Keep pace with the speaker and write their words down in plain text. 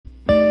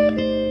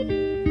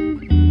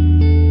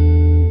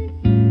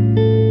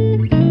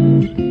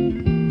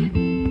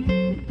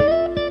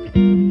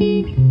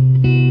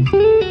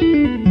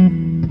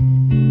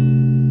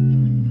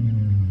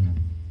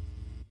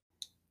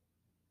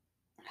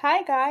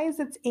guys,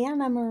 it's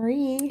Anna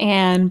Marie.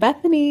 And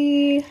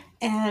Bethany.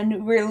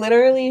 And we're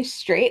literally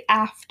straight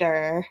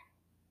after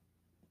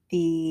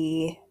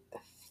the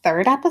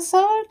third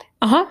episode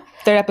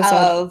Third episode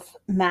of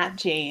Matt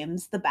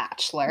James, The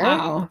Bachelor.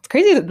 Wow. It's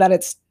crazy that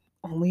it's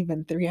only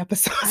been 3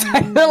 episodes.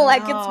 I feel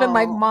like it's been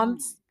like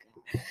months.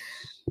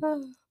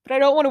 But I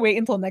don't want to wait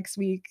until next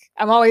week.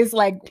 I'm always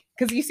like,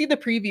 because you see the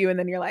preview and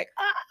then you're like,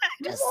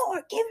 give me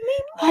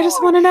more. I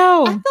just want to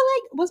know. I feel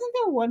like, wasn't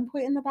there one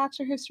point in the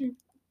Bachelor history,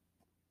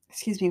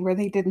 where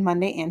they did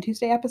Monday and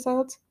Tuesday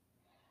episodes?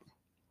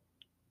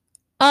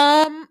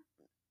 I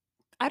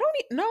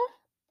don't know.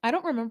 I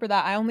don't remember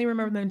that. I only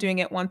remember them doing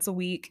it once a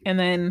week. And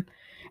then,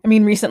 I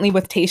mean, recently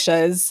with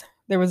Tayshia's,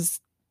 there was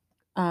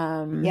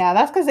yeah,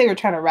 that's because they were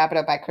trying to wrap it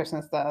up by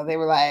Christmas, though. They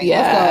were like,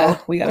 yeah, let's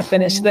go. We gotta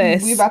finish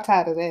this. We about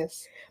tired of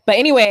this. But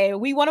anyway,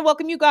 we want to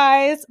welcome you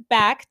guys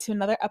back to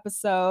another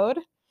episode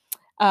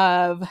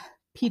of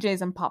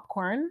PJs and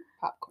Popcorn.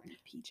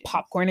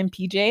 Popcorn and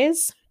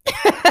PJs.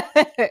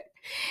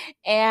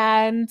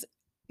 And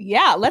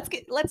yeah, let's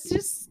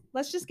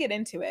just get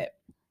into it,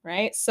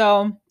 right?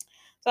 So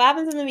what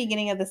happens in the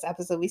beginning of this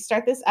episode? We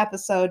start this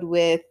episode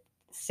with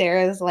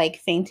Sarah's like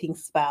fainting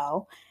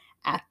spell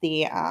at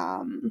the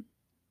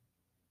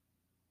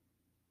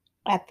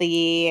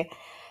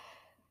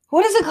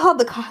what is it called?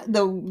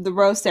 The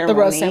rose ceremony. The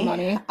rose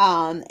ceremony.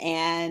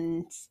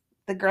 And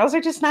the girls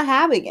are just not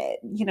having it.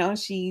 You know,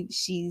 she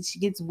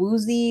gets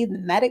woozy. The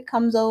medic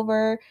comes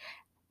over,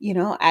 you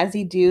know, as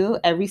he do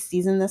every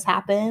season this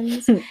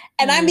happens. And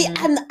I mean,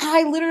 and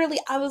I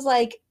was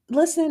like,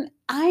 listen,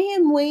 I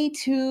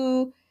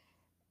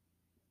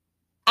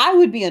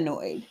would be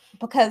annoyed.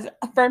 Because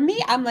for me,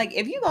 I'm like,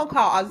 if you gonna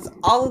cause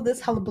all of this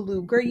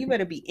hullabaloo, girl, you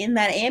better be in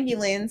that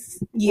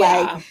ambulance,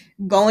 like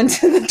going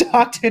to the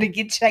doctor to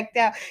get checked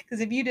out. Because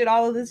if you did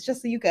all of this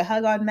just so you could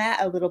hug on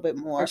Matt a little bit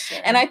more, sure.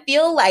 And I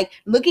feel like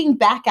looking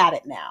back at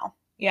it now,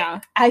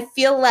 I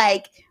feel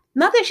like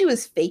not that she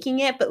was faking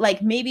it, but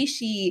like maybe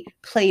she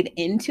played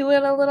into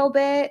it a little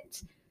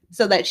bit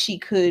so that she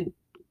could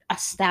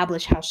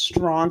establish how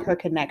strong her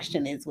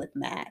connection is with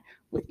Matt,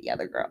 with the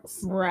other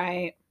girls.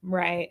 Right.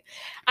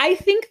 I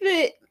think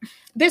that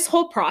this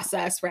whole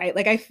process, right?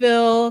 Like I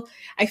feel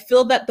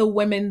that the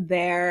women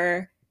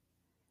there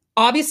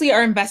obviously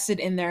are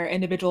invested in their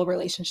individual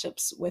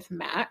relationships with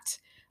Matt.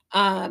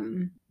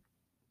 And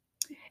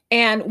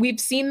we've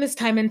seen this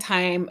time and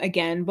time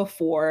again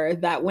before,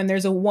 that when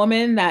there's a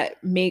woman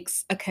that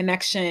makes a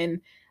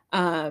connection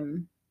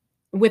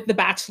with the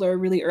Bachelor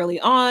really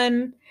early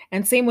on,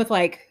 and same with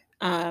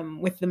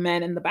with the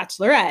men and the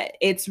Bachelorette,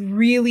 it's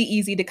really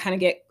easy to kind of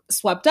get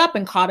swept up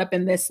and caught up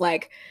in this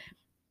like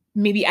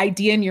maybe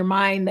idea in your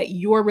mind that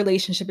your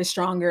relationship is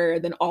stronger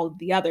than all of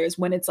the others,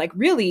 when it's like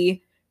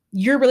really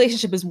your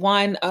relationship is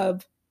one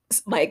of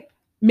like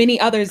many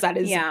others that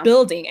is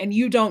building, and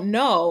you don't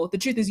know. The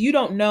truth is, you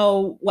don't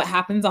know what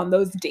happens on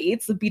those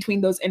dates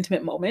between those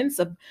intimate moments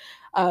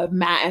of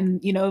Matt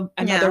and, you know,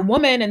 another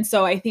woman. And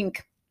so I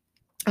think,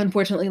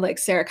 unfortunately, like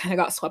Sarah kind of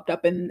got swept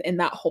up in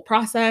that whole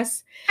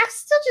process. I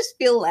still just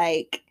feel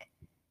like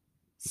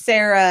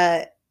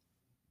Sarah,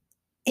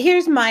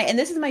 and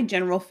this is my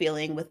general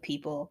feeling with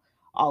people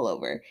all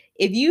over.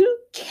 If you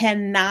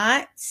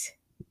cannot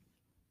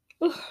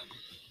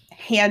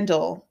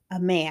handle a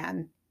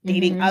man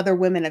dating other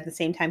women at the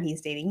same time he's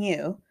dating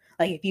you,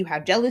 like if you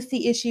have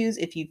jealousy issues,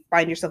 if you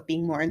find yourself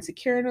being more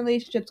insecure in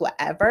relationships,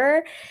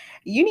 whatever,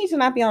 you need to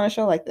not be on a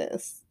show like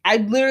this. I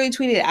literally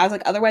tweeted it. I was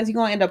like, otherwise you're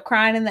going to end up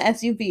crying in the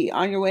SUV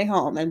on your way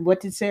home. And what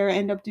did Sarah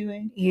end up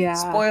doing? Yeah.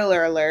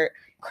 Spoiler alert,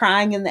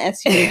 crying in the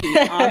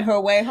SUV on her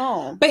way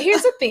home. But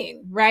here's the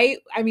thing, right?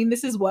 I mean,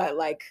 this is what,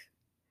 like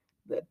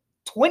the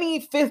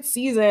 25th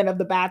season of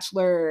The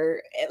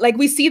Bachelor. Like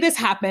we see this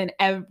happen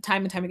time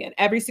and time again,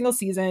 every single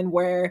season,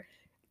 where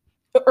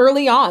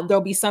early on there'll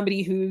be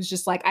somebody who's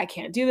just like, I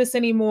can't do this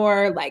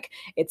anymore. Like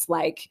it's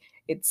like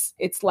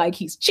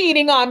he's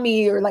cheating on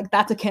me, or like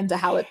that's akin to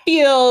how it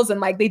feels, and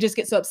like they just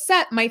get so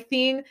upset.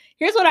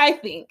 Here's what I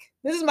think.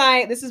 This is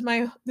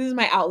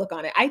my outlook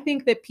on it. I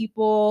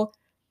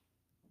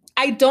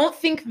don't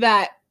think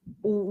that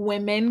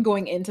women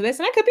going into this,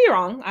 and I could be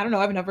wrong, I don't know,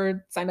 I've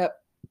never signed up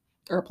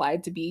or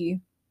applied to be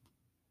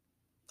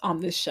on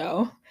this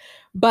show,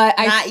 but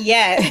not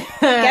yet.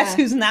 Guess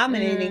who's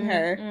nominating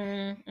her?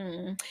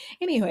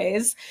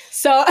 Anyways,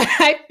 so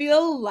I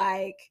feel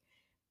like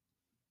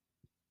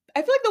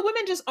the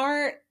women just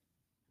aren't.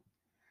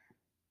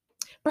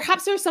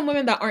 Perhaps there's some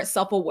women that aren't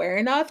self-aware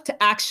enough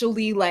to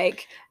actually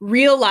like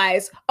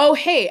realize, oh,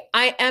 hey,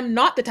 I am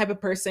not the type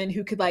of person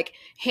who could like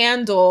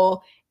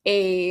handle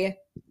a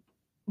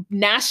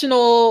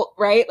national,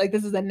 right? Like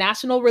this is a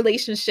national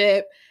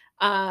relationship.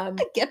 I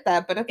get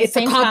that, but it's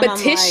a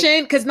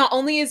competition, because not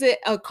only is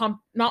it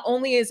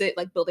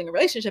like building a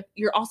relationship,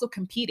 you're also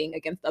competing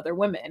against other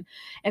women.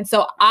 And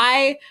so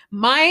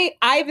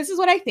this is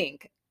what I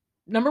think.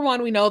 Number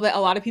one, we know that a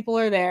lot of people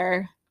are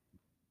there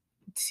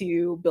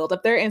to build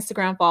up their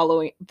Instagram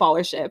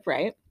followership,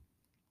 right?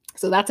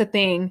 So that's a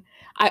thing.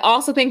 I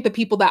also think the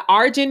people that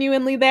are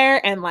genuinely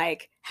there and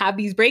like have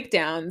these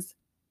breakdowns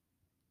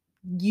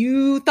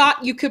you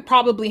thought you could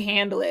probably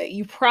handle it.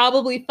 You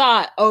probably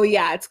thought, oh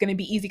yeah, it's going to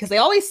be easy. Because they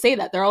always say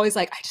that. They're always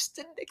like, I just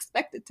didn't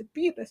expect it to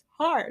be this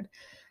hard.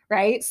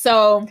 Right?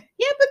 So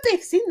yeah, but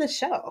they've seen the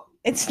show.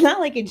 It's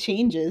not like it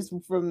changes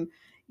from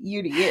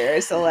year to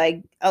year. So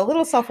like a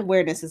little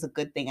self-awareness is a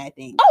good thing, I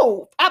think.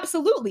 Oh,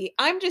 absolutely.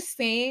 I'm just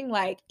saying,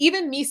 like,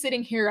 even me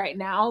sitting here right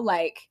now,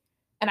 like,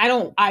 and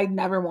I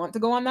never want to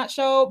go on that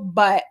show,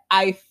 but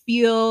I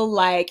feel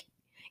like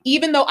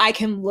even though I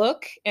can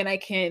look and I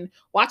can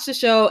watch the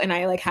show and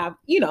I like have,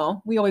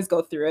 we always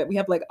go through it. We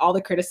have like all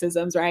the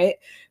criticisms, right?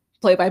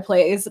 Play by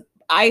plays.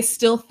 I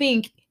still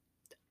think,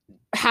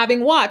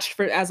 having watched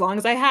for as long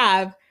as I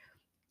have,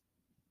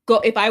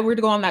 if I were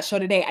to go on that show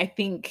today, I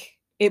think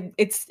it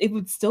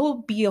would still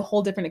be a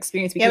whole different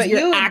experience because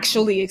you're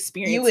actually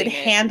experiencing You would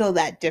handle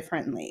that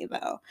differently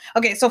though.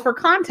 Okay, so for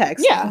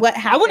context, what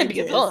happens, I wouldn't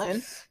be a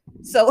villain.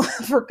 So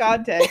for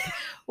context,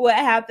 what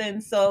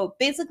happens? So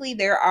basically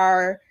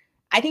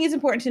I think it's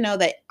important to know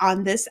that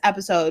on this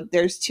episode,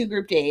 there's 2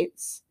 group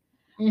dates.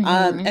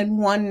 And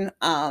one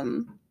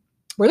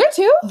were there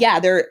 2? Yeah,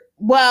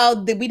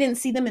 we didn't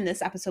see them in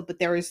this episode, but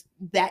there was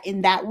that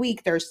in that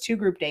week there's 2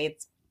 group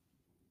dates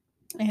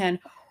and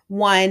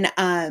one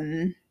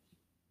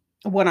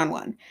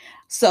one-on-one.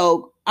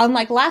 So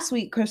unlike last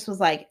week, Chris was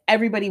like,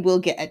 everybody will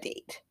get a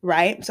date,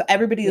 right? So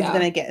everybody is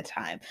going to get a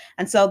time.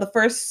 And so the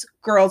first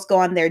girls go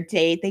on their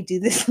date. They do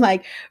this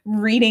like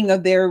reading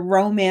of their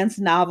romance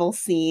novel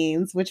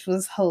scenes, which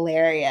was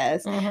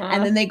hilarious.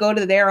 And then they go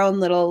to their own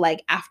little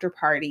like after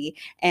party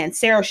and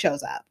Sarah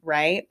shows up,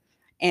 right?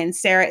 And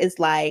Sarah is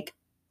like,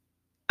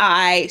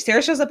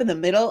 Sarah shows up in the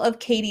middle of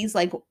Katie's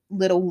like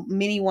little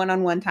mini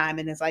one-on-one time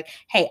and is like,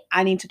 hey,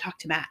 I need to talk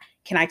to Matt.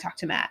 Can I talk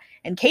to Matt?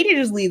 And Katie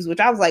just leaves, which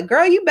I was like,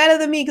 girl, you better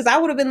than me. Cause I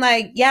would have been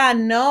like, yeah,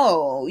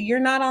 no, you're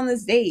not on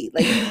this date.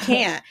 Like you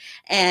can't.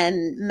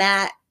 And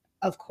Matt,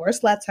 of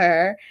course, lets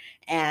her,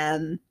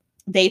 and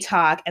they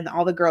talk, and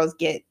all the girls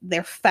get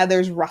their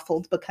feathers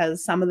ruffled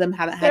because some of them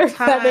haven't had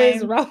time.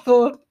 Feathers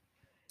ruffled.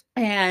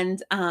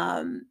 And,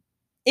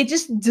 it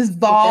just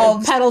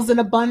devolves, petals in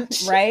a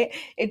bunch, right?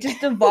 It just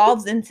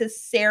devolves into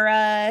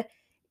Sarah,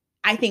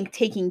 I think,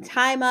 taking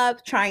time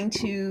up, trying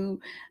to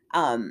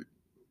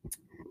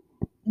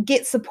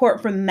get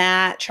support from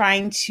Matt,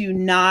 trying to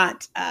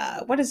not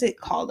what is it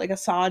called? Like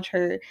assuage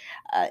her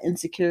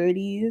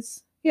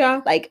insecurities.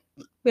 Yeah. Like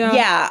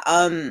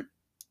and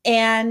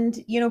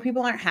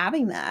people aren't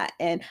having that.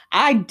 And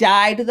I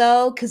died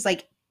though, because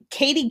like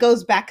Katie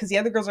goes back because the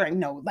other girls are like,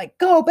 no, like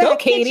go back,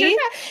 Katie.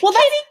 Well,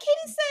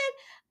 Katie said,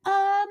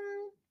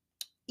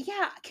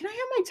 yeah, can I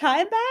have my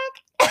time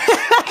back?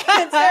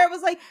 And Sarah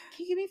was like,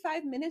 can you give me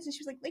 5 minutes? And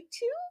she was like 2?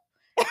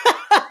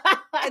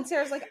 And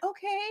Sarah's like,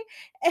 okay.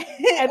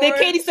 And then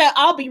Katie said,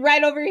 I'll be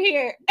right over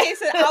here. Katie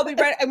said, I'll be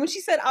right. And when she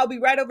said, I'll be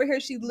right over here,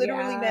 she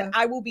literally meant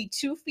I will be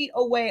 2 feet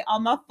away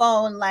on my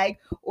phone, like,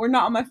 or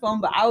not on my phone,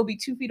 but I will be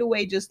 2 feet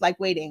away, just like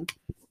waiting.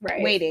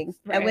 Right. Waiting.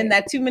 Right. And when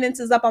that 2 minutes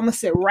is up, I'm going to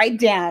sit right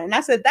down. And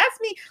I said, that's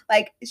me.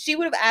 Like, she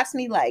would have asked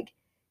me, like,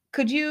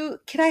 can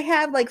I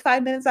have like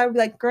 5 minutes? I would be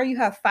like, girl, you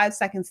have 5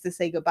 seconds to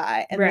say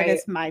goodbye. And then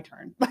it's my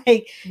turn.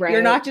 Like,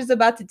 you're not just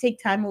about to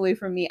take time away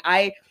from me.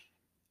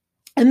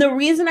 And the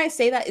reason I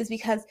say that is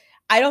because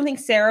I don't think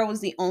Sarah was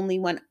the only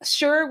one.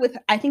 Sure,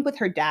 I think with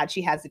her dad,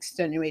 she has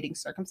extenuating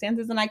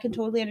circumstances. And I can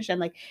totally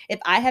understand. Like, if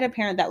I had a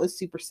parent that was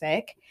super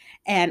sick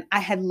and I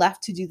had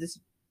left to do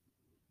this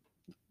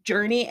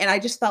journey and I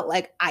just felt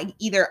like I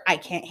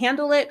can't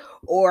handle it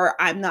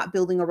or I'm not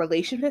building a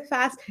relationship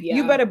fast,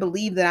 you better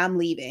believe that I'm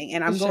leaving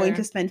and I'm going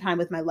to spend time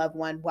with my loved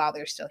one while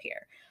they're still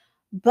here.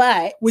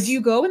 But would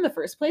you go in the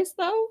first place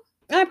though?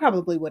 I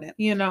probably wouldn't,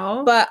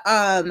 but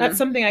that's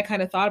something I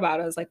kind of thought about.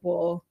 I was like,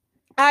 well,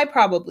 I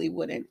probably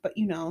wouldn't, but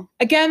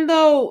again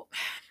though,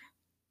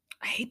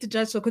 I hate to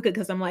judge so quickly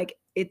because I'm like,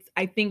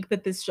 I think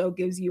that this show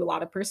gives you a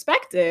lot of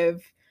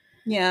perspective.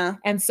 Yeah.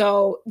 And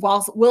so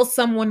will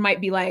someone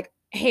might be like,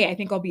 hey, I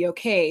think I'll be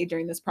okay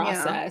during this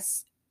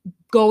process.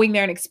 Going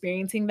there and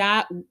experiencing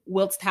that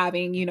whilst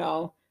having,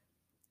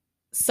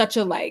 such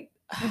a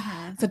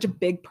such a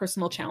big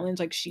personal challenge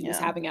like she was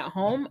having at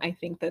home. I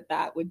think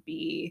that would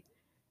be,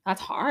 that's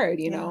hard,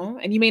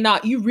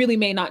 and you really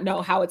may not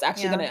know how it's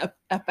actually going to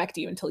affect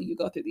you until you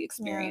go through the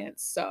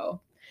experience.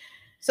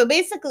 So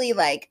basically,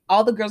 like,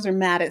 all the girls are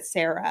mad at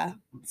Sarah.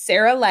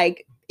 Sarah,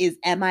 like, is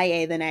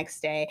MIA the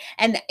next day.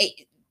 And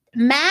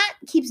Matt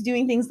keeps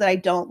doing things that I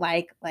don't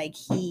like. Like,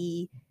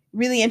 he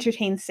really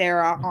entertains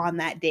Sarah on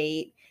that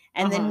date.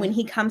 And then when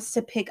he comes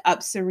to pick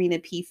up Serena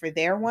P for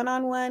their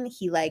one-on-one,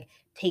 he, like,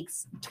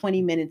 takes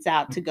 20 minutes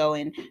out to go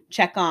and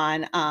check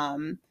on,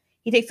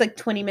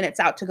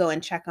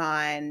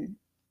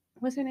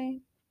 what's her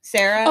name?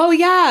 Sarah. Oh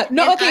yeah.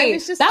 No, and okay.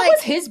 That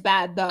was his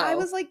bad though. I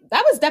was like,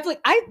 that was definitely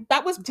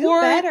that was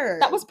poor better.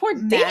 That was poor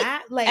date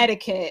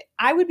etiquette.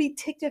 I would be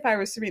ticked if I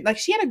was Serena. Like,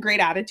 she had a great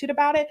attitude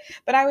about it,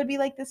 but I would be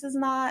like, this is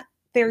not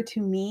fair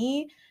to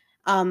me.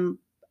 And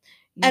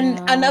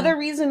another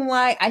reason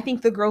why I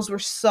think the girls were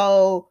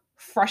so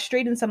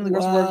frustrated, and some of the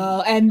girls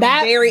were and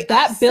that very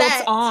that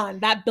upset.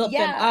 built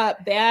them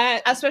up.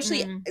 That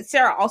especially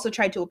Sarah also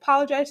tried to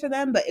apologize for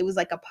them, but it was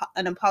like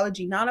an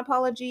apology,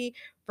 non-apology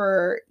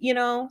for, you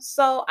know.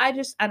 So I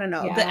don't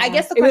know. I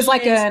guess the question it was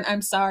like is,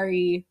 I'm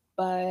sorry,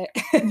 but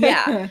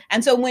yeah.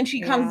 And so when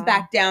she comes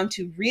back down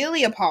to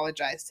really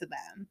apologize to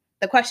them,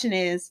 the question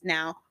is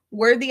now,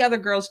 were the other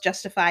girls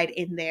justified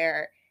in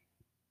their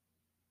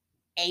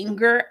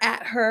anger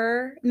at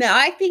her? No,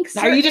 I think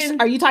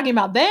are you talking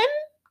about then?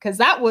 Because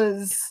that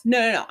was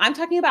no. I'm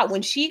talking about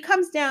when she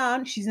comes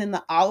down. She's in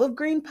the olive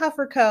green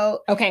puffer coat.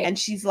 Okay, and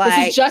she's like,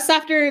 this is just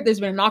after there's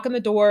been a knock on the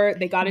door.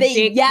 They got a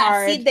date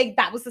card. See,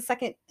 that was the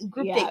second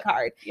group date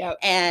card. Yep.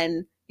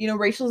 And you know,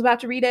 Rachel's about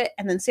to read it,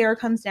 and then Sarah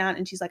comes down,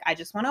 and she's like, "I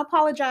just want to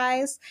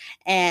apologize,"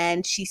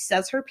 and she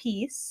says her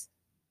piece.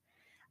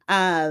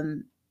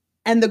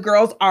 And the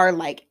girls are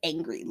like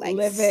angry, like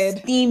livid,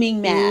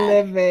 steaming mad.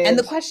 livid. And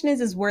the question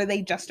is were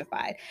they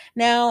justified?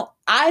 Now,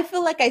 I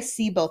feel like I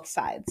see both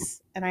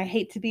sides, and I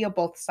hate to be a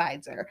both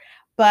sideser,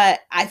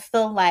 but I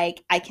feel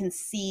like I can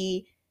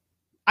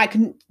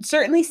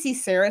certainly see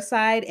Sarah's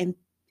side,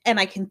 and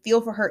I can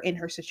feel for her in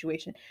her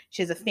situation.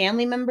 She has a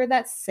family member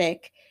that's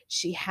sick.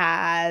 She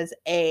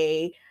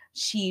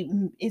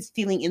is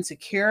feeling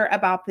insecure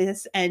about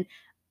this. And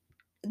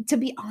to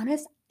be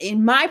honest,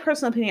 in my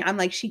personal opinion, I'm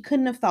like, she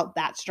couldn't have felt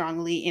that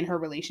strongly in her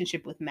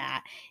relationship with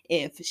Matt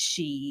if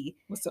she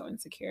was so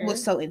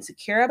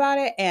insecure about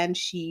it and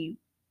she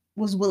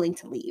was willing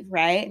to leave,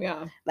 right?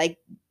 Yeah. Like,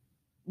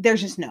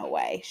 there's just no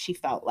way she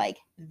felt like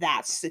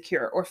that's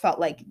secure or felt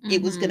like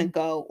it was going to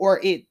go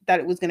that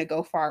it was going to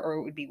go far or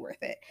it would be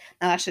worth it.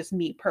 Now, that's just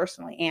me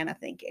personally, Anna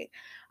thinking.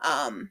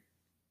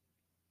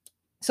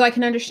 So I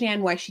can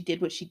understand why she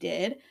did what she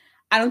did.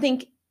 I don't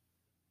think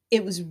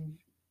it was...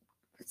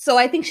 So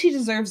I think she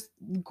deserves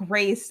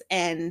grace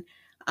and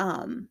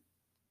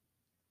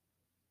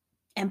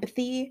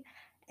empathy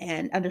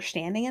and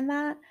understanding in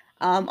that.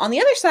 On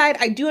the other side,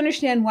 I do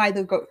understand why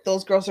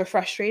those girls are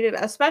frustrated,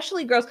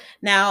 especially girls.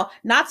 Now,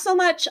 not so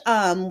much,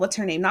 what's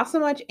her name? Not so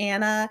much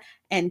Anna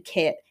and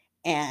Kit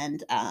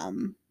and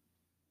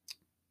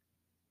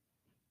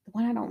the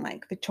one I don't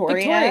like,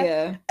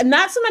 Victoria. And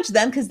not so much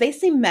them, because they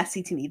seem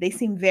messy to me. They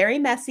seem very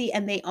messy,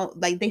 and they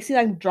seem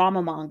like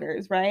drama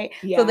mongers, right?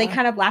 Yeah. So they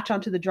kind of latch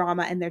onto the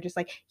drama, and they're just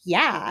like,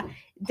 yeah,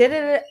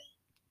 like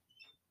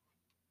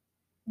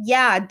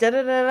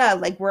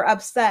we're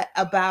upset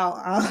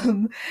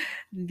about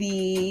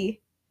the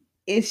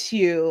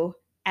issue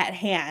at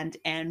hand,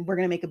 and we're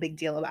gonna make a big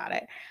deal about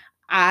it.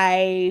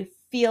 I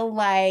feel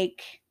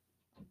like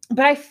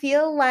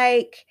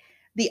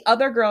the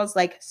other girls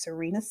like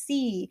Serena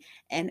C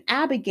and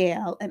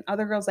Abigail and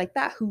other girls like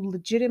that who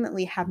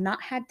legitimately have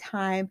not had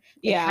time,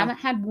 they haven't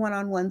had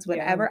one-on-ones,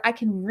 whatever. I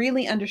can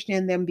really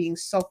understand them being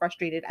so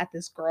frustrated at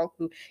this girl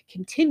who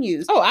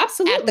continues. Oh,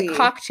 absolutely. At the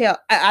cocktail,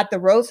 at the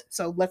rose.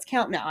 So let's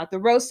count now. At the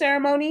rose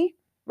ceremony.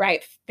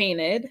 Right.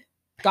 Fainted.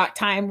 Got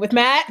time with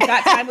Matt.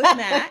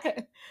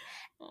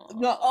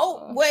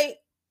 No, wait.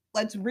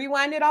 Let's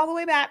rewind it all the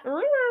way back.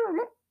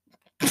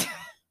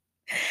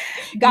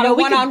 Got a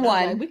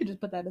one-on-one. We could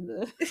just put that in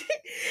the...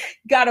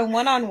 Got a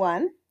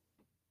one-on-one.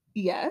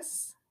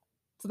 Yes.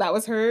 So that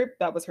was her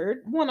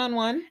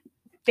one-on-one.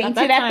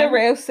 Fainted at the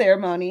rose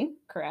ceremony.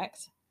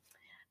 Correct.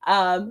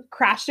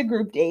 Crashed a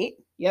group date.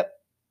 Yep.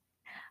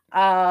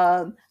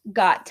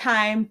 Got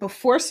time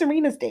before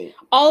Serena's date.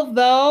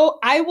 Although,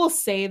 I will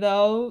say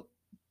though,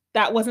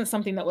 that wasn't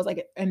something that was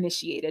like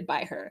initiated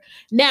by her.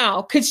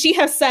 Now, could she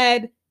have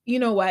said, you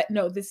know what?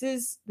 No, this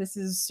is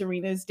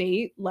Serena's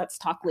date. Let's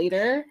talk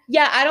later.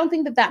 Yeah, I don't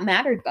think that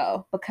mattered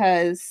though,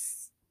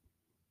 because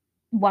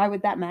why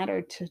would that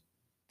matter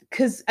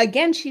because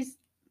again,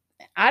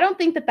 I don't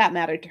think that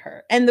mattered to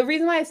her. And the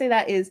reason why I say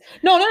that is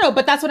no,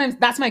 but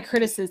that's my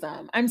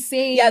criticism. I'm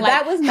saying, yeah, like,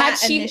 that was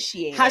not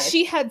initiated. Had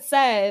she had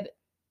said,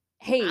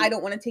 hey, I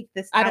don't want to take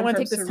this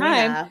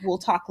time. We'll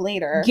talk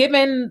later.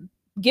 Given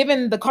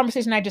the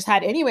conversation I just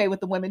had anyway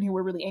with the women who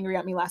were really angry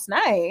at me last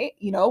night,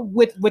 you know,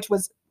 which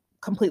was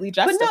completely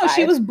justified. But no,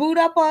 she was booed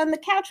up on the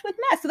couch with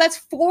Matt. So that's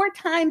 4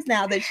 times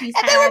now that she's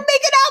and they were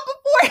making out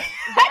before.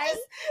 Right?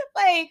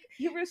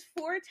 It was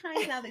 4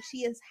 times now that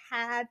she has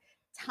had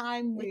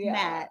time with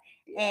Matt.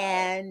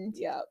 And do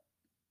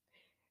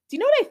you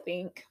know what I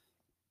think?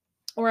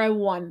 Or I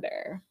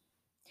wonder.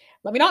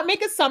 Let me not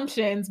make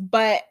assumptions,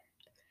 but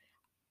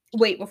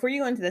wait, before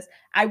you go into this,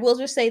 I will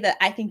just say that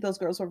I think those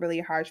girls were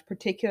really harsh,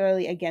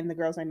 particularly, again, the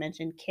girls I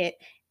mentioned, Kit,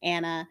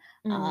 Anna,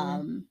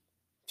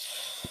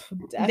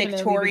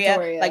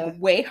 Victoria, like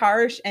way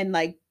harsh, and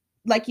like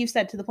you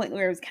said, to the point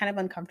where it was kind of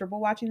uncomfortable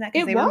watching that,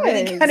 because they were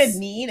really kind of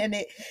mean, and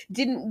it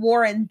didn't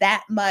warrant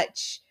that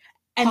much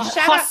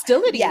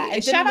hostility.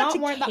 And shout out to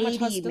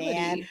Katie,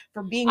 man,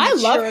 for being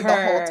mature the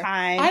whole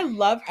time. I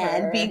love her,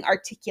 and being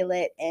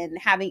articulate and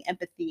having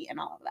empathy and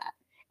all of that.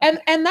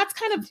 And that's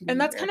kind of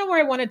where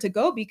I wanted to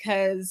go,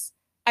 because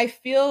I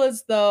feel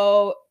as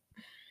though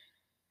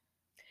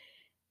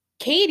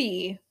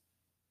Katie,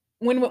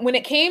 when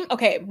it came,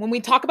 okay, when we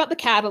talk about the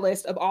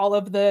catalyst of all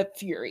of the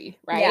fury,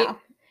 right? Yeah.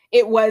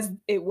 It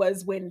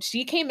was when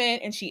she came in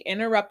and she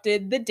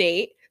interrupted the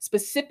date,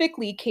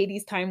 specifically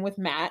Katie's time with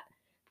Matt.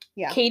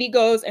 Yeah. Katie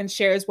goes and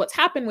shares what's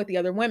happened with the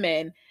other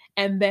women.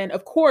 And then,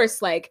 of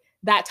course, like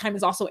that time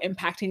is also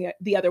impacting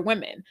the other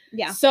women.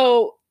 Yeah.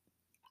 So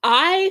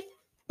I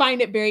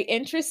find it very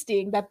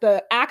interesting that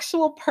the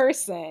actual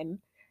person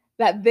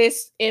that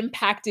this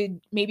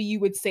impacted, maybe you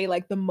would say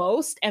like the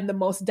most and the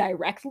most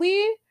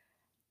directly,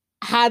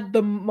 had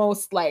the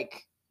most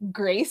like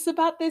grace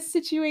about this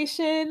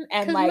situation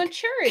and like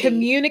maturity.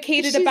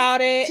 Communicated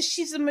about it. Because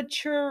she's a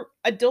mature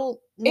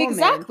adult woman.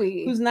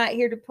 Exactly. Who's not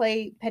here to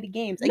play petty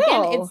games. No.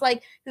 Again, it's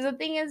like, because the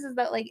thing is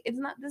that like, it's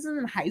not, this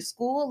isn't high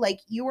school. Like,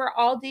 you were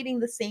all dating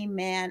the same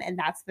man, and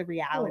that's the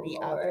reality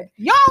of it.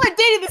 Y'all are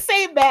dating the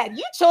same man.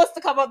 You chose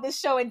to come on this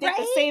show and date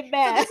the same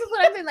man. So this is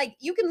what I'm saying. Like,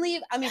 you can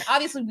leave. I mean,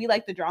 obviously we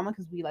like the drama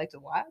because we like to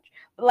watch.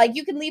 But like,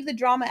 you can leave the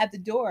drama at the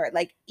door.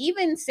 Like,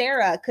 even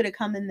Sarah could have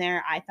come in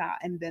there, I thought,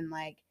 and been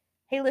like,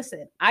 hey,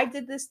 listen, I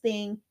did this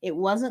thing. It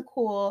wasn't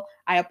cool.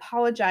 I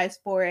apologize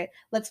for it.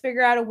 Let's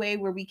figure out a way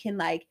where we can,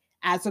 like,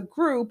 as a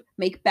group,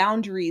 make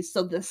boundaries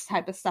so this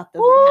type of stuff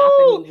doesn't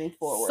happen moving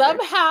forward.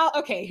 Somehow,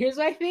 okay, here's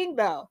my thing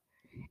though.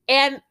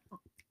 And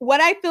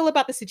what I feel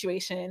about the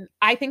situation,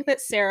 I think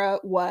that Sarah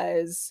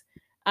was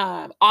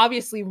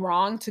obviously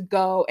wrong to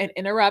go and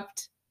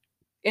interrupt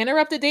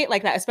a date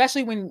like that,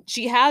 especially when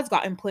she has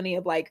gotten plenty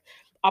of like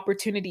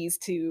opportunities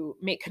to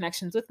make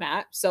connections with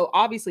Matt. So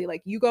obviously,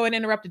 like, you go and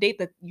interrupt a date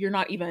that you're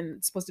not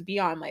even supposed to be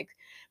on, like,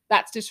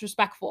 that's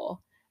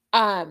disrespectful.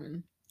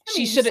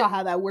 She should saw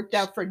how that worked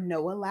out for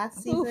Noah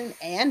last season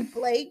and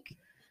Blake.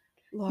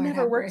 Lord,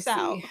 never works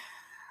out.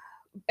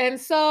 And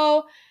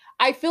so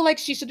I feel like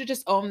she should have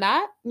just owned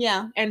that.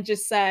 Yeah. And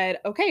just said,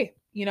 okay,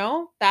 you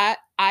know,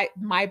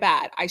 my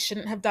bad. I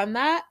shouldn't have done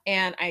that.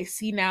 And I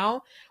see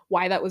now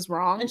why that was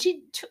wrong. And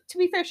she, to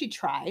be fair, she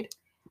tried.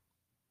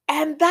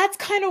 And that's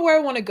kind of where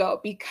I want to go,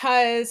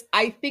 because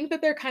I think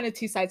that there are kind of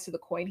two sides to the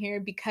coin here,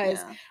 because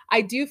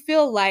I do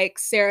feel like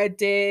Sarah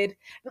did.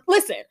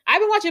 Listen, I've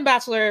been watching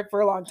Bachelor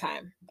for a long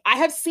time. I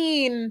have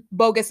seen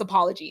bogus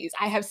apologies.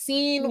 I have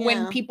seen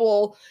when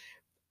people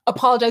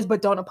apologize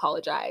but don't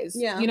apologize.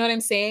 Yeah. You know what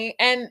I'm saying?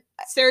 And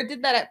Sarah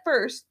did that at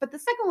first, but the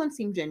second one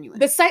seemed genuine.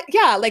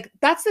 Like,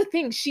 that's the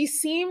thing. She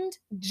seemed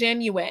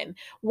genuine.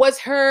 Was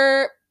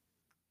her...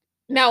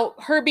 Now,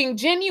 her being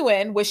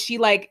genuine, was she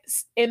like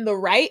in the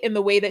right in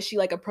the way that she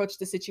like approached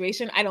the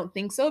situation? I don't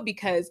think so,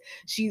 because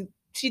she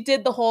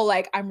did the whole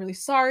like, I'm really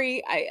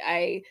sorry.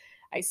 I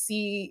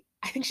see.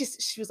 I think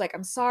she was like,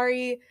 I'm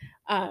sorry.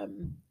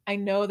 I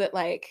know that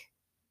like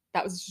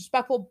that was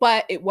disrespectful,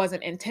 but it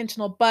wasn't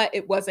intentional, but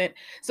it wasn't.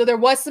 So there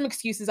was some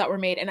excuses that were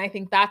made, and I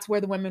think that's where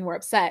the women were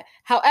upset.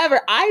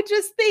 However, I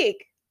just think,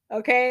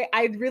 okay,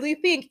 I really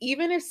think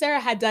even if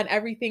Sarah had done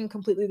everything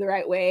completely the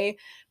right way,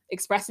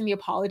 expressing the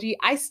apology,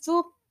 I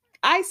still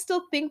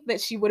think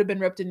that she would have been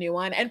ripped a new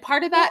one. And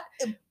part of that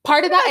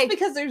is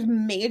because there's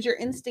major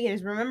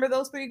instigators. Remember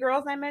those 3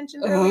 girls I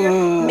mentioned earlier?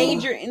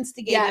 Major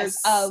instigators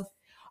of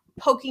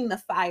poking the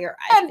fire.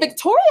 And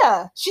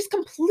Victoria, she's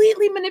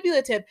completely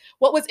manipulative.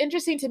 What was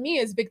interesting to me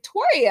is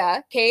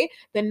Victoria, okay,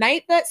 the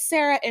night that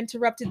Sarah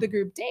interrupted the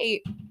group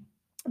date,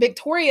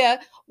 Victoria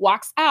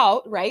walks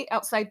out, right,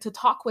 outside to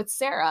talk with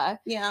Sarah.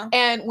 Yeah.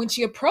 And when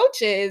she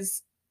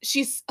approaches,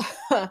 she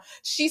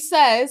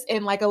says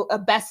in like a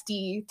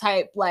bestie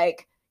type,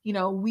 like, you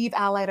know, we've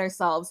allied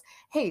ourselves.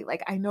 Hey,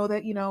 like, I know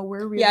that, you know,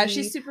 we're really,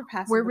 she's super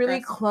passive. We're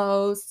really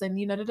close, and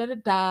you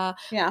know,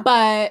 Yeah.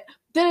 But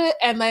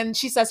and then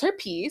she says her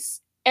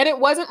piece, and it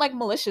wasn't like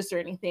malicious or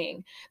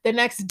anything. The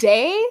next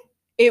day,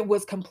 it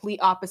was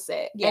complete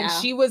opposite. Yeah. And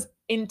she was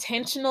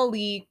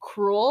intentionally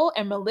cruel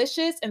and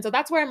malicious. And so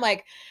that's where I'm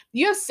like,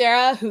 you have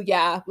Sarah, who,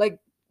 like,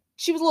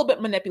 she was a little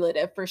bit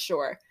manipulative for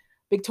sure.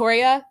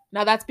 Victoria,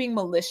 now that's being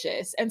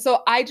malicious. And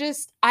so I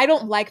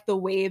don't like the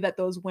way that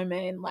those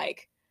women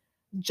like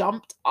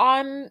jumped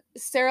on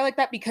Sarah like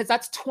that, because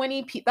that's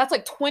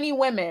like 20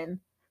 women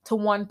to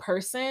one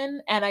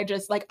person. And I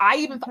just like,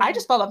 I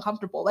just felt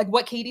uncomfortable. Like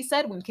what Katie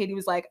said when Katie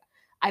was like,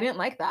 I didn't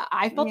like that.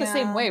 I felt the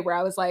same way, where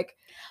I was like,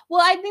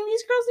 well, I think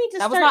these girls need to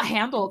that was not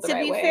handled the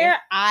right way. To be fair,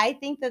 I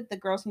think that the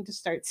girls need to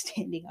start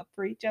standing up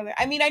for each other.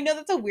 I mean, I know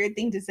that's a weird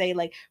thing to say,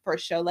 like, for a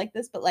show like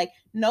this, but like,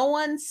 no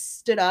one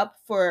stood up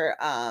for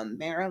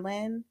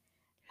Marilyn,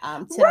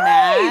 to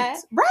Matt.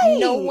 Right.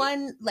 No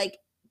one, like,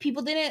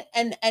 people didn't,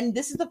 and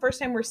this is the first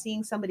time we're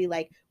seeing somebody,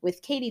 like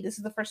with Katie, this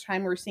is the first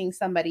time we're seeing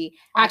somebody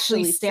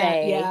actually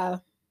say,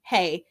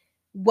 hey,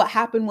 what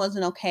happened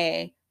wasn't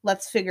okay.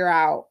 Let's figure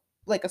out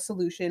like a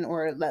solution,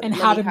 or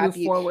how to move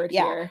forward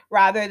here,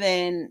 rather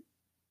than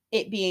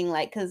it being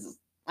like, because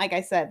like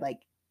I said, like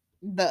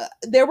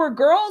there were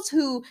girls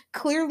who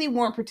clearly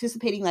weren't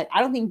participating. Like, I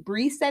don't think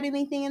Bree said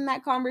anything in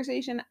that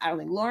conversation. I don't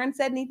think Lauren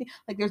said anything.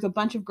 Like, there's a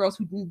bunch of girls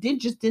who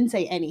didn't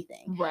say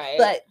anything. Right.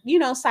 But you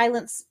know,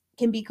 silence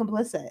can be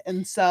complicit.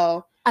 And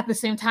so at the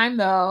same time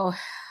though,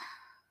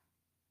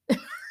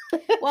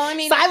 well, I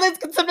mean, silence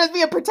can sometimes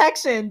be a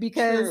protection,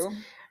 because true.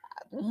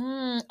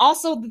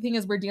 Also, the thing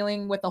is, we're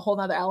dealing with a whole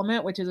nother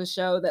element, which is a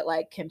show that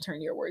like can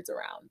turn your words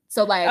around.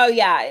 So like, oh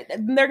yeah,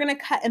 they're gonna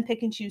cut and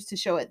pick and choose to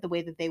show it the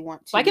way that they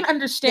want to. So I can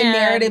understand the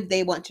narrative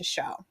they want to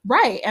show.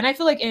 Right. And I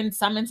feel like in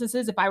some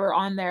instances, if I were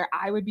on there,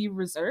 I would be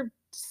reserved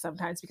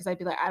sometimes because I'd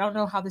be like, I don't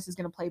know how this is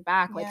going to play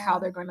back, like how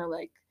they're going to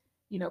like,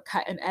 you know,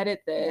 cut and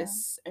edit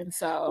this. Yeah. And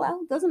so. Well,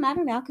 it doesn't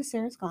matter now because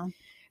Sarah's gone.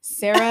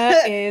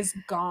 Sarah is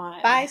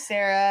gone. Bye,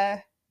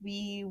 Sarah.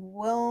 We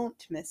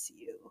won't miss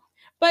you.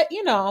 But,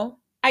 you know,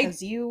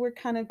 because you were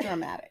kind of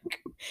dramatic.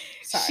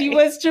 Sorry. She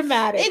was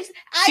dramatic.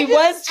 She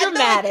was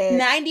dramatic.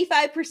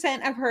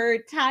 95% of her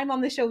time on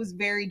the show was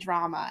very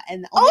drama,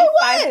 and only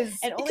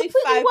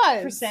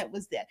 5%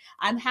 was that.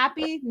 I'm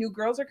happy. New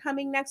girls are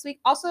coming next week.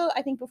 Also,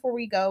 I think before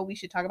we go, we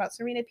should talk about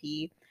Serena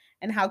P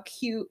and how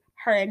cute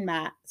her and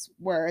Matt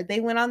were. They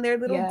went on their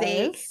little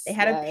date. They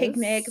had a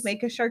picnic,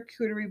 make a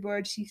charcuterie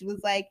board. He was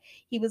like,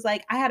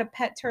 I had a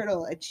pet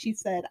turtle, and she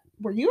said,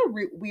 "Were you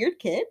a weird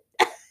kid?"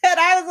 And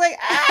I was like,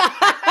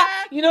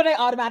 ah. You know what I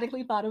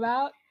automatically thought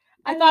about?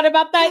 I thought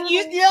about that.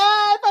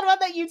 I thought about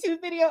that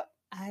YouTube video.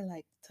 I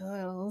like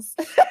turtles.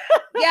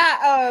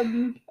 Yeah,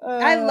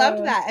 I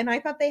loved that, and I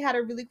thought they had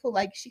a really cool.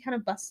 Like, she kind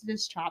of busted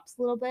his chops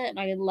a little bit, and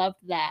I loved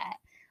that.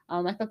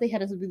 I thought they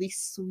had a really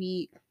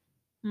sweet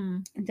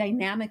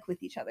dynamic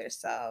with each other.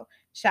 So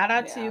shout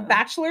out to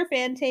Bachelor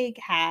Fan Take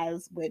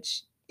has,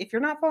 which if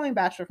you're not following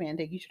Bachelor Fan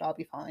Take, you should all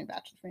be following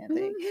Bachelor Fan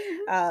Take.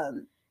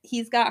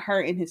 He's got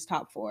her in his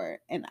top 4,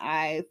 and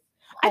I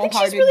think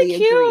she's really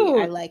cute.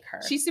 Agree. I like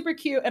her. She's super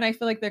cute, and I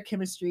feel like their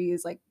chemistry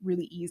is like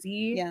really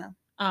easy. Yeah.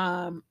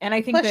 And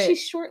I think that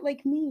she's short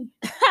like me.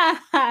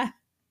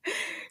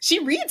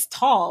 She reads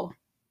tall.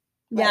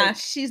 Yeah, like,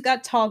 she's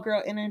got tall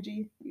girl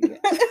energy. Yeah.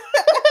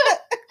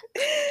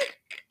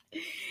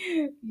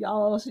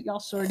 y'all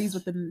shorties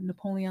with the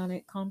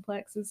Napoleonic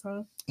complexes,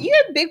 huh? You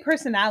have big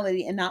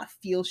personality and not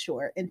feel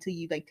short until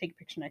you like take a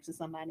picture next to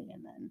somebody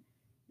and then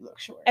look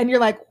short. And you're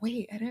like,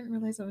 wait, I didn't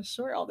realize I was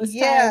short all this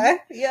time.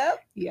 Yeah.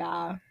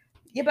 Yeah.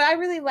 Yeah, but I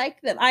really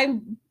like them. I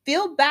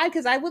feel bad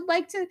because I would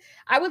like to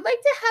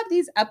have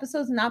these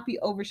episodes not be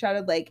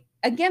overshadowed. Like,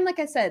 again, like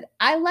I said,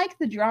 I like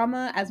the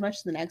drama as much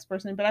as the next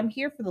person, but I'm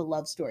here for the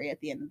love story at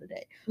the end of the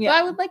day. Yeah. So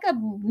I would like a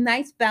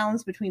nice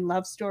balance between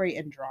love story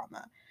and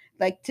drama.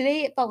 Like,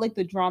 today it felt like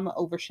the drama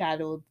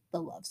overshadowed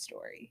the love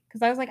story.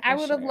 Because I was like, I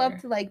would have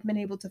loved to like been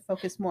able to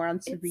focus more on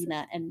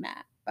Serena and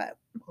Matt. But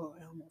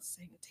I almost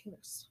sang a Taylor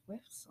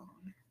Swift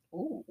song.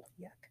 Oh,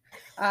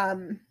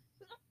 yuck.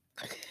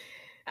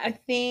 I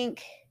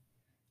think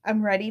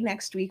I'm ready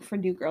next week for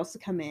new girls to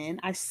come in.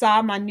 I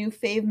saw my new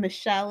fave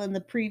Michelle in the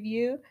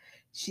preview.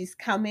 She's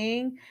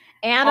coming.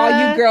 Anna,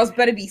 all you girls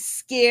better be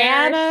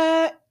scared.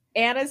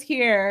 Anna's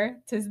here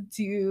to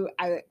do.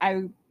 I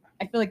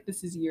feel like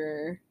this is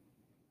your.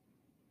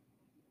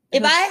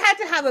 If I had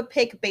to have a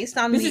pick based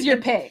on this is your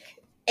pick.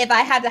 If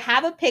I had to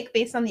have a pick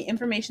based on the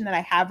information that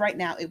I have right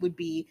now, it would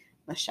be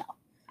Michelle.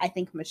 I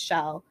think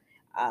Michelle.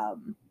 So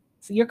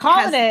you're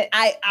calling it.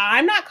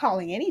 I'm not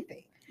calling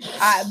anything.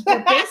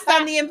 But based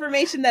on the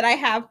information that I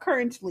have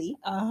currently,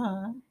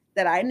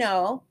 that I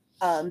know,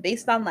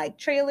 based on like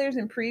trailers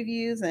and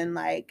previews, and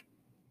like,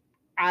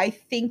 I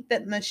think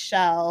that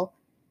Michelle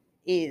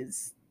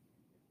is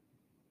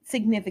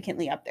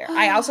significantly up there.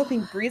 I also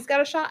think Bree's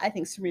got a shot. I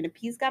think Serena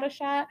P's got a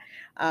shot.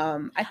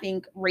 I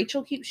think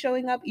Rachel keeps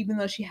showing up, even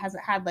though she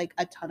hasn't had like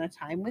a ton of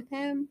time with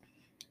him.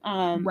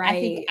 Right. I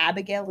think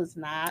Abigail is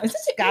not.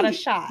 Got a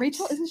shot.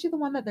 Rachel, isn't she the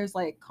one that there's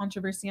like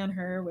controversy on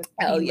her with?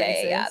 Oh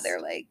yeah.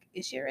 They're like,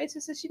 is she a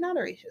racist? Is she not a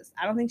racist?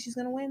 I don't think she's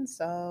gonna win.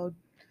 So,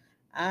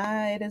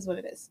 it is what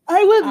it is.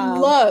 I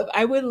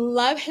would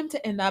love him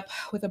to end up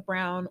with a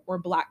brown or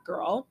black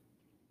girl.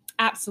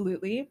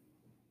 Absolutely.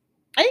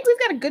 I think we've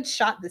got a good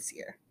shot this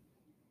year.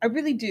 I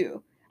really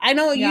do. I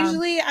know. Yeah.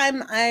 Usually, I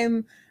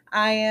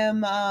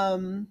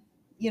am.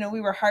 You know,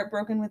 we were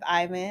heartbroken with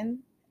Ivan.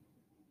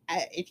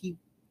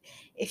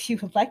 If you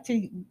would like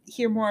to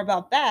hear more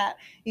about that,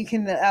 you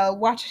can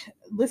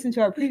listen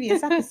to our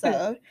previous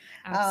episode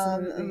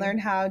and learn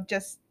how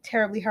just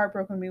terribly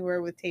heartbroken we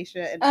were with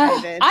Tayshia and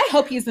Ivan. I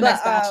hope he's the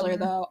next Bachelor,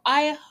 though.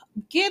 I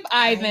give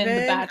Ivan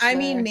the Bachelor. I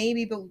mean,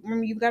 maybe, but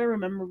you've got to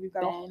remember we've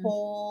got a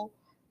whole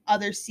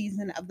other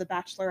season of The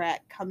Bachelorette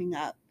coming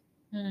up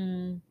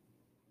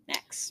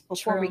next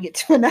before we get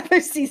to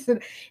another season.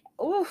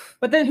 Oof.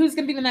 But then who's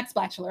going to be the next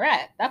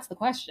Bachelorette? That's the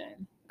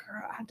question.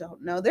 Girl, I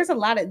don't know. There's a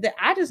lot of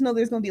I just know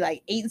there's gonna be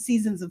like 8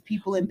 seasons of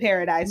people in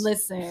paradise.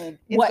 Listen,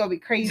 it's gonna be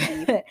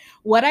crazy.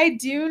 What I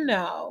do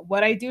know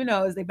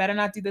is they better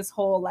not do this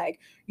whole like,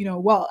 you know,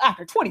 well,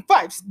 after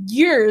 25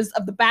 years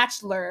of The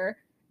Bachelor,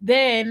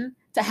 then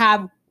to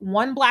have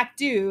one black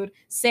dude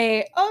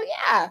say, oh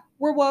yeah,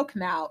 we're woke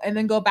now, and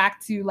then go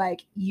back to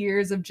like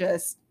years of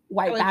just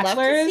white bachelors.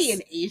 Love to see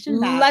an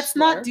Asian bachelor. Let's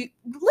not do.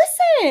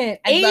 Listen,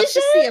 I'd love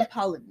to see a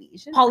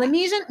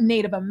Polynesian,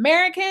 Native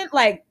American,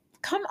 like.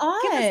 Come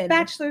on. Give us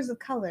bachelors of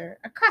color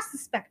across the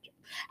spectrum.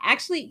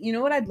 Actually, you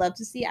know what I'd love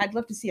to see? I'd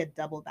love to see a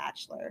double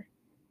bachelor.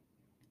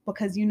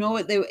 because you know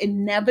what, they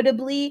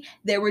inevitably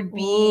there would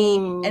be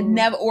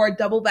or a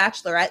double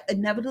bachelorette.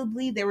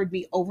 Inevitably there would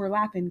be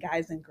overlap in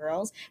guys and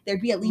girls.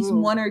 There'd be at least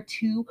one or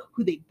two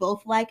who they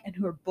both like and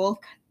who are both.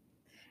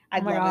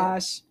 Oh my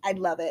gosh, I'd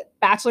love it.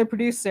 Bachelor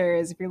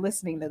producers, if you're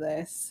listening to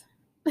this,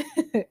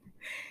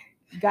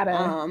 you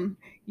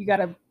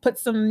gotta put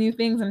some new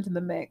things into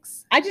the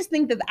mix. I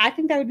think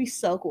that would be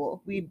so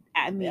cool.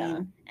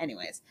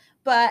 Anyways,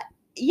 but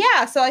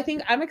yeah, so I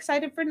think I'm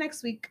excited for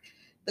next week.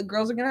 The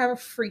girls are gonna have a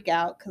freak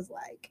out because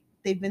like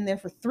they've been there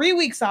for 3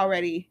 weeks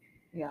already.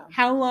 Yeah.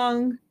 How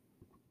long?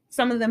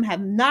 Some of them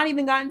have not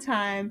even gotten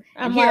time.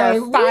 And here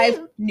are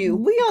 5 new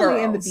We girls.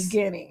 Only in the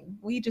beginning.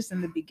 We just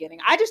in the beginning.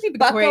 I just need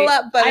Victoria. Buckle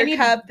up,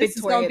 Buttercup. This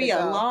is gonna be a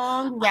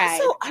long ride.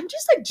 Also, I'm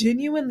just like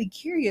genuinely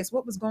curious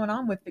what was going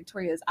on with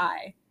Victoria's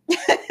eye.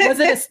 Was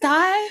it a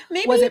sty?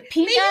 Was it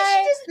pink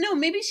eye?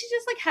 Maybe she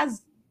just like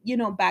has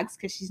bags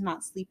because she's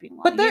not sleeping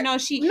well. But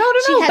she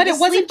had but it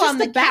wasn't just on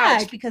the a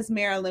bag couch because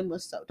Marilyn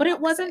was so. But it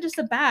wasn't just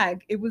a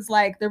bag. It was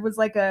like it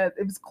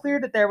was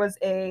clear that there was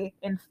a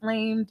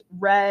inflamed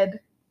red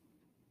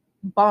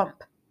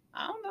bump.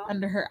 I don't know.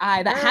 Under her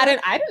eye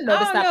I didn't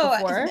notice that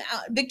before.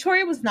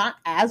 Victoria was not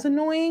as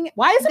annoying.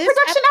 Why is the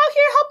production out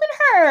here helping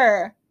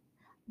her?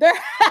 They're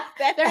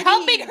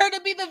helping her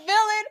to be the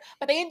villain,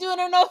 but they ain't doing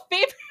her no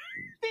favor.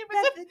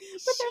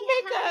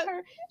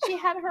 She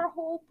had her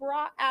whole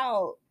bra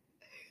out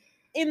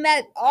in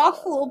that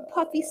awful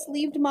puffy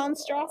sleeved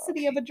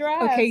monstrosity of a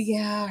dress. Okay,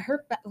 yeah,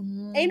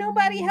 ain't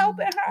nobody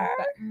helping her.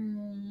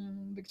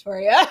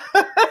 Victoria,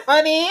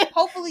 honey.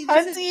 Hopefully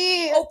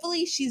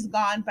she's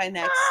gone by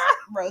next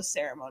rose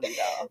ceremony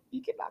though.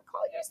 You cannot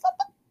call yourself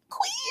a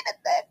queen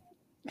at that.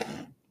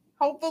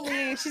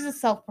 Hopefully she's a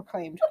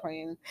self-proclaimed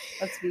queen.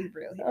 Let's be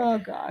real here. Oh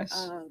gosh.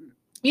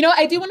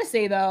 I do want to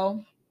say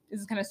though,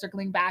 this is kind of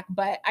circling back,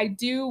 but I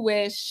do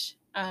wish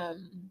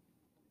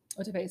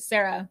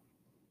Sarah,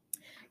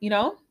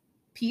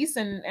 peace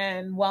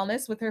and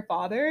wellness with her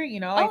father.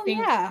 I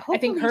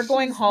think her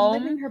going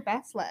home, living her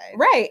best life,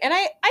 right? And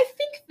I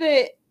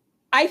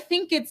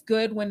think it's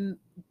good when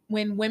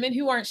women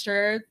who aren't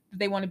sure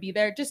they want to be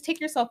there, just take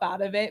yourself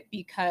out of it,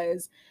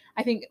 because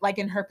I think like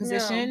in her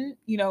position,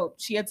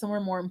 she had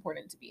somewhere more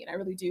important to be, and I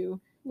really do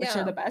wish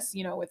her the best,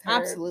 with her,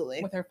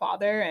 absolutely, with her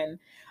father. And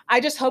I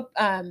just hope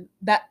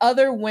that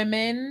other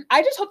women,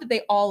 I just hope that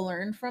they all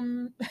learn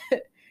from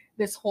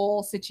this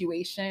whole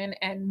situation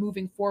and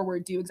moving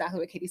forward do exactly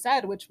what Katie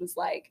said, which was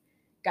like,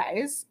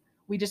 guys,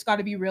 we just got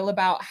to be real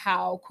about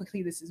how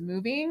quickly this is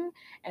moving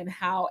and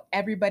how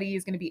everybody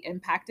is going to be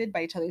impacted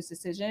by each other's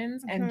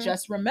decisions. Mm-hmm. And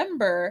just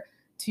remember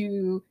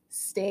to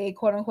stay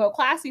quote unquote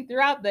classy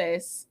throughout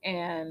this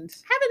and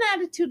have an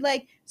attitude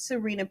like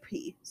Serena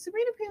P.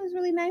 Serena P was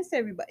really nice to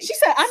everybody. She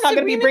said, I'm not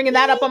going to be bringing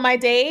that up on my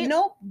date.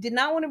 Nope. Did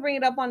not want to bring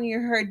it up on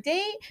her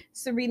date.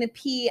 Serena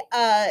P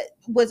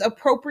was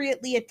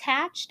appropriately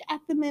attached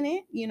at the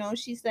minute.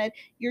 She said,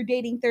 you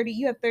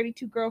have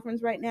 32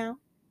 girlfriends right now.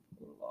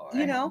 Lord,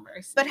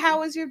 but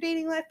how was your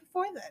dating life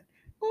before then?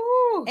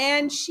 Ooh.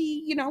 And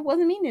she,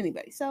 wasn't mean to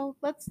anybody. So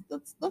let's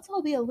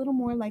all be a little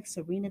more like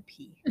Serena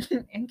P.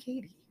 and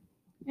Katie.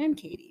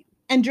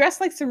 And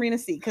dress like Serena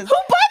C. Because who,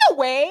 by the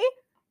way,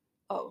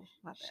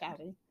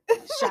 shouting.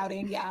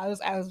 Yeah, I was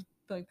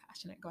feeling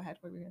passionate. Go ahead.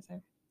 What were you gonna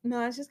say? No,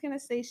 I was just gonna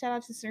say shout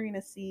out to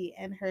Serena C.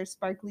 and her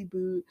sparkly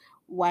boot,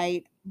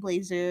 white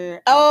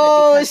blazer.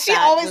 Oh, she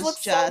always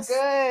looks so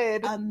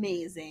good.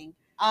 Amazing.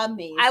 I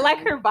like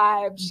her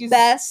vibe. She's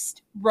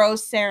best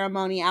rose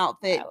ceremony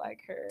outfit. I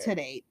like her to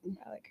date.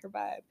 I like her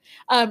vibe.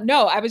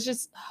 No, I was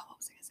just. What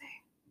was I gonna say?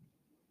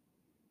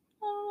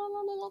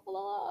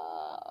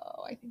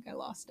 Oh, I think I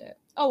lost it.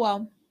 Oh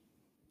well.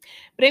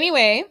 But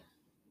anyway,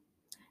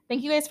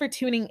 thank you guys for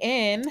tuning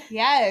in.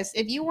 Yes,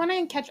 if you want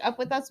to catch up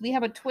with us, we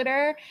have a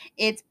Twitter.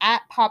 It's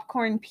at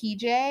Popcorn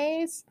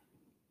PJs.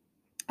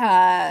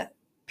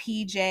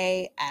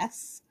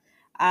 PJS.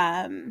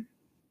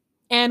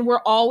 And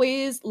we're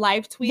always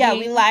live tweeting. Yeah,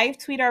 we live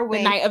tweet our way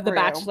the night of The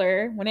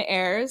Bachelor when it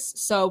airs.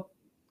 So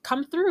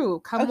come through.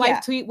 Come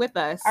live tweet with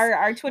us.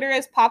 Our Twitter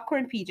is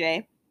Popcorn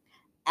PJ.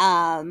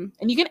 And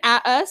you can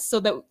at us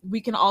so that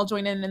we can all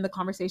join in the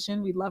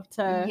conversation. We'd love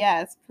to.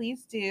 Yes,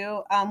 please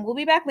do. We'll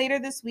be back later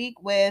this week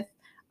with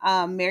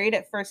Married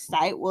at First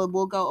Sight. We'll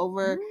go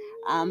over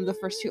the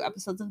first 2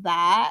 episodes of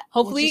that.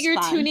 Hopefully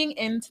you're tuning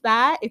into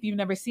that. If you've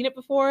never seen it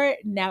before,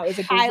 now is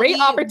a great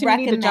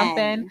opportunity to jump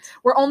in.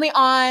 We're only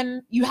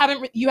on. You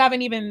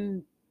haven't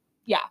even.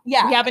 Yeah. We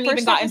haven't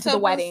even gotten to the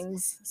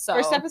weddings. So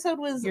first episode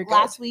was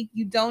last week.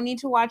 You don't need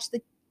to watch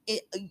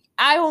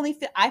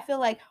I feel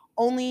like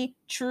only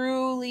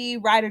truly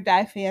ride or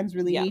die fans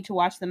really need to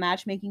watch the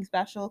matchmaking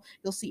special.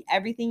 You'll see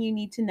everything you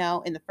need to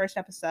know in the first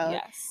episode.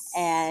 Yes.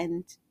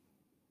 And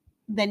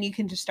then you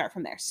can just start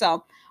from there.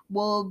 So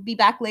we'll be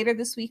back later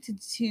this week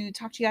to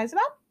talk to you guys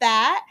about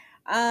that.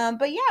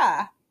 But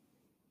yeah,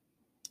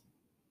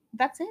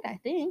 that's it. I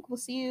think we'll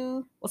see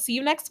you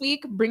next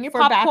week. Bring your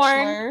popcorn.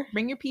 Bachelor.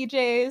 Bring your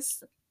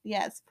PJs.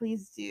 Yes,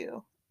 please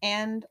do.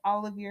 And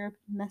all of your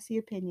messy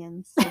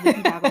opinions so we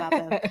can talk about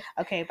them.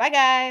 Okay, bye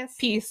guys.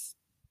 Peace.